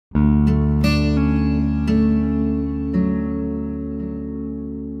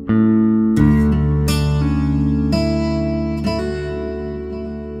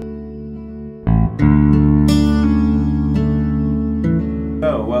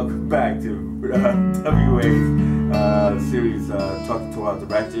welcome back to WEA's series talking to our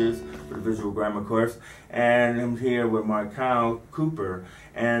directors for the visual grammar course. And I'm here with Markel Cooper.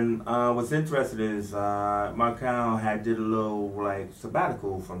 And what's interesting is Markel had did a little like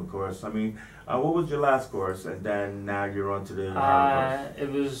sabbatical from the course. I mean, what was your last course? And then now you're on to the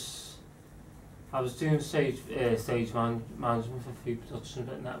course. I was doing stage management for food production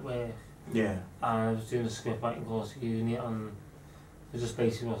at Network. Yeah. And I was doing a script writing course at uni, and there just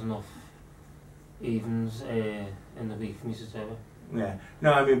basically wasn't enough evenings in the week for me to do it. Yeah.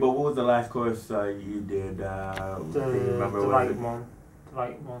 No, I mean, but what was the last course you did? The writing one. The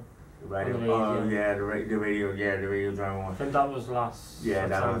writing one. The radio. Oh, yeah, the radio drama one. I think that was last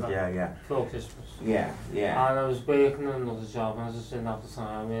September, that was, yeah. Before Christmas. Yeah. And I was working on another job, and I just didn't have the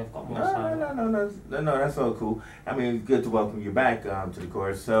time. I've got more time. No, that's all cool. I mean, it's good to welcome you back to the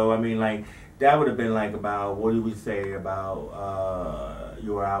course. So, I mean, like, that would have been like about, what do we say about,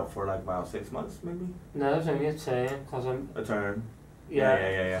 you were out for like about 6 months, maybe? No, it was only a term, because I'm... A term?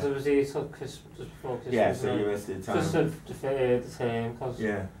 Yeah. Because it was here till Christmas, just before Christmas. Yeah, so you missed the time. Just to the term, because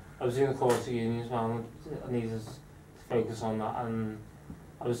yeah. I was doing a course at uni as well, and I needed to focus on that, and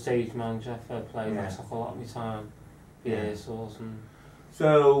I was stage manager for a play that took a lot of my time, rehearsals and...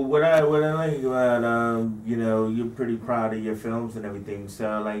 So what I like about you know, you're pretty proud of your films and everything.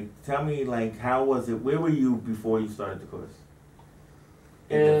 So like, tell me like, how was it? Where were you before you started the course?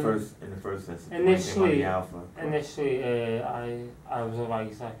 In the first instance. Initially, I was a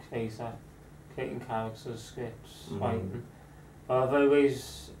writer, creator, creating characters, scripts, writing. But I've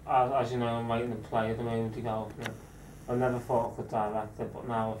always, as you know, I'm writing a play at the moment, developing it. I never thought I could direct it, but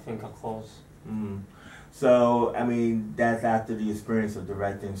now I think I could. So, I mean, that's after the experience of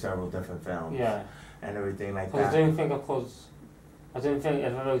directing several different films and everything like that. I didn't think I could,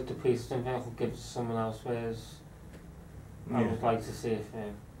 if I wrote the piece, I didn't think I could give it to someone else, whereas I would like to see it for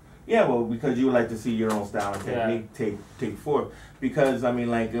him. Yeah, well, because you like to see your own style and technique take forth. Because, I mean,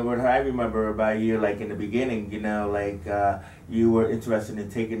 like, what I remember about you, like, in the beginning, you know, like, you were interested in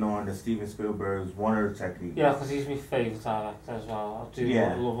taking on the Steven Spielberg's Warner technique. Yeah, because he's my favourite director as well.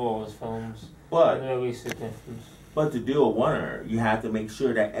 I love all his films. But, really significant. But to do a Warner, you have to make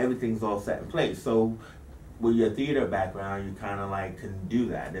sure that everything's all set in place. So, with your theater background, you kind of, like, can do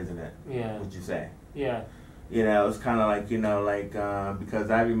that, isn't it? Yeah. Would you say? Yeah. You know, it's kind of like, you know, like, because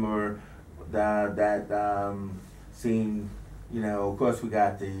I remember that scene, you know, of course we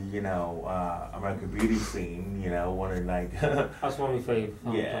got the, you know, American Beauty scene, you know, one of like... That's one of my favourite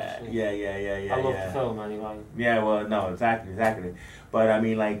films. Yeah. I love the film anyway. Yeah, well, no, exactly. But I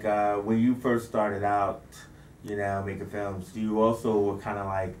mean, like, when you first started out, you know, making films, you also were kind of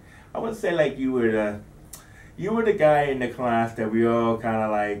like, I wouldn't say like you were the guy in the class that we all kind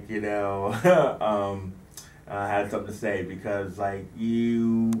of like, you know, had something to say, because like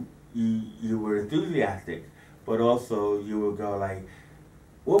you were enthusiastic, but also you would go like,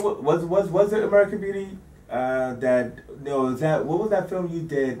 what was it American Beauty? What was that film you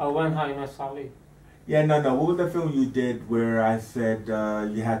did? Oh, When Harry Met Sally. Yeah, no. What was that film you did where I said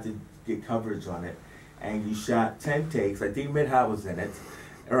you had to get coverage on it, and you shot 10 takes? I think Mid-High was in it,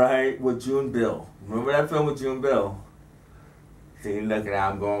 right? With June Bill. Remember that film with June Bill? See, look at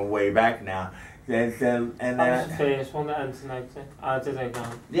that, I'm going way back now. That was the first one that ended tonight. I did it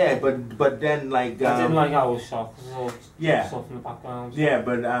again. Yeah, but then like I didn't like how it was shot, because all stuff in the background. Yeah,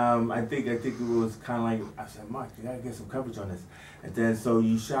 but I think it was kind of like, I said, Mark, you gotta get some coverage on this. And then so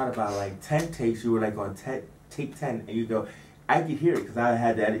you shot about like 10 takes. You were like on take 10, and you go, I could hear it because I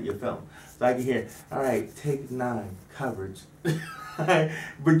had to edit your film, so I could hear, all right, take 9 coverage.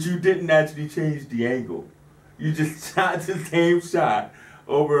 But you didn't actually change the angle. You just shot the same shot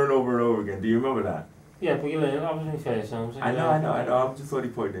over and over and over again. Do you remember that? Yeah, but you learned, that was my first film. I know. I'm just only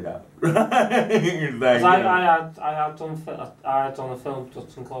pointing it out. Like, I had done a film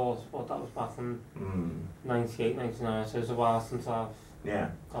production course, but that was back in 98, 99, so it was a while since I've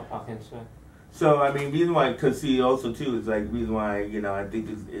got back into it. So, I mean, reason why, because see, also too, is like, reason why, you know, I think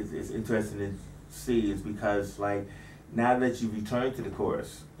it's interesting to see is because, like, now that you've returned to the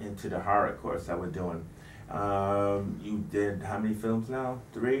course, into the horror course that we're doing, you did how many films now?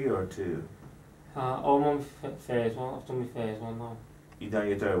 3 or 2? I'm on my first one. I've done my first one now. You've done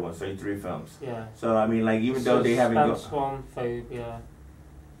your third one, so you 3 films. Yeah. So I mean, like, even though they haven't gone. One, Phobia,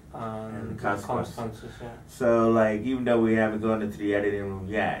 and Consequences. Yeah. So like, even though we haven't gone into the editing room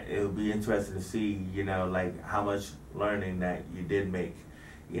yet, it'll be interesting to see, you know, like how much learning that you did make,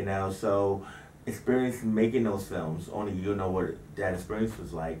 you know. So experience making those films, only you know what that experience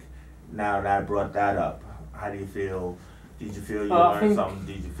was like. Now that I brought that up, how do you feel? Did you feel you learned something?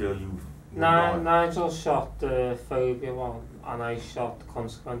 Did you feel you... Nigel shot the Phobia one, and I shot the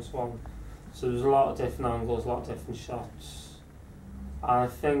consequence one. So there was a lot of different angles, a lot of different shots. And I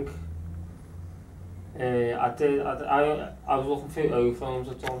think I was looking through O films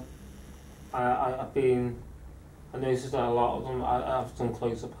I've done. I noticed that a lot of them, I've done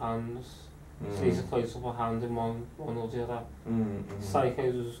close-up hands. So these are close-up a hand in one or the other.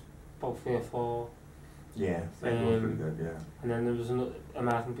 Psychos was about 3 or 4. Yeah, Psycho was pretty good, yeah. And then there was another,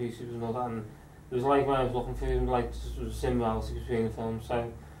 American Beauty was another, and it was like when I was looking through them, like there was similarity between the films,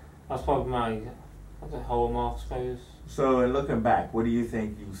 so that's probably my hallmark, I suppose. So, in looking back, what do you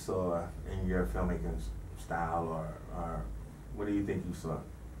think you saw in your filmmaking style, or what do you think you saw?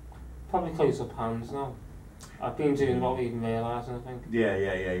 Probably close-up hands now. I've been doing what we even realising, I think.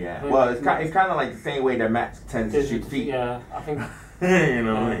 Yeah. Well, it's kind of like the same way that Matt tends to shoot feet. Yeah, I think. You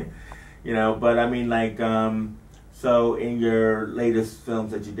know what I mean? You know, but I mean, like, so in your latest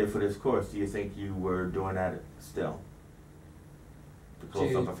films that you did for this course, do you think you were doing that still? The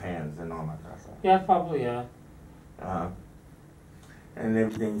close-up of hands and all that stuff. Yeah, probably, yeah. And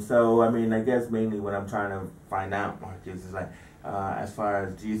everything. So, I mean, I guess mainly what I'm trying to find out, Marcus, is like, as far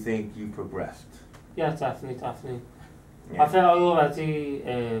as, do you think you progressed? Yeah, definitely. Yeah. I think I already,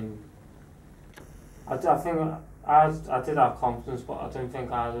 I think I did have confidence, but I don't think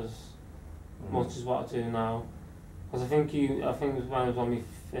I had as much as what I do now. Because I think it was when I was on my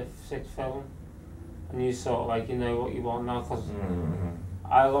 5th, 6th film, and you sort of like, you know what you want now, because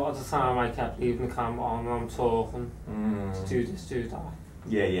a lot of the time I kept leaving the camera on and I'm talking to do this, do that.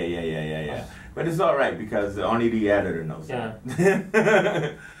 Yeah. But it's alright because only the editor knows that.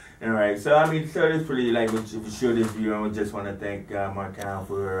 Yeah. Alright, so I mean, so it's pretty, like, for sure this view, I just want to thank Mark Allen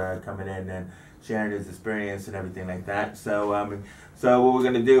for coming in and sharing his experience and everything like that. So, so what we're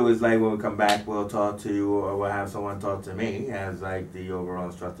going to do is, like, when we come back, we'll talk to you, or we'll have someone talk to me as, like, the overall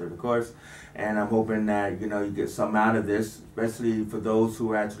instructor of the course. And I'm hoping that, you know, you get something out of this, especially for those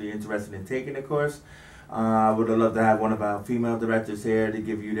who are actually interested in taking the course. I would love to have one of our female directors here to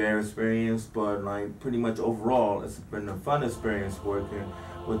give you their experience, but, like, pretty much overall, it's been a fun experience working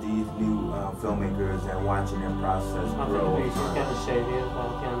with these new filmmakers and watching their process grow. I think we should get the show here as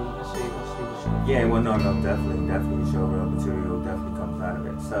well, again, see the show. Yeah, well, no, definitely showreel material definitely comes out of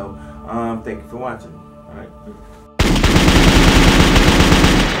it. So, thank you for watching. All right.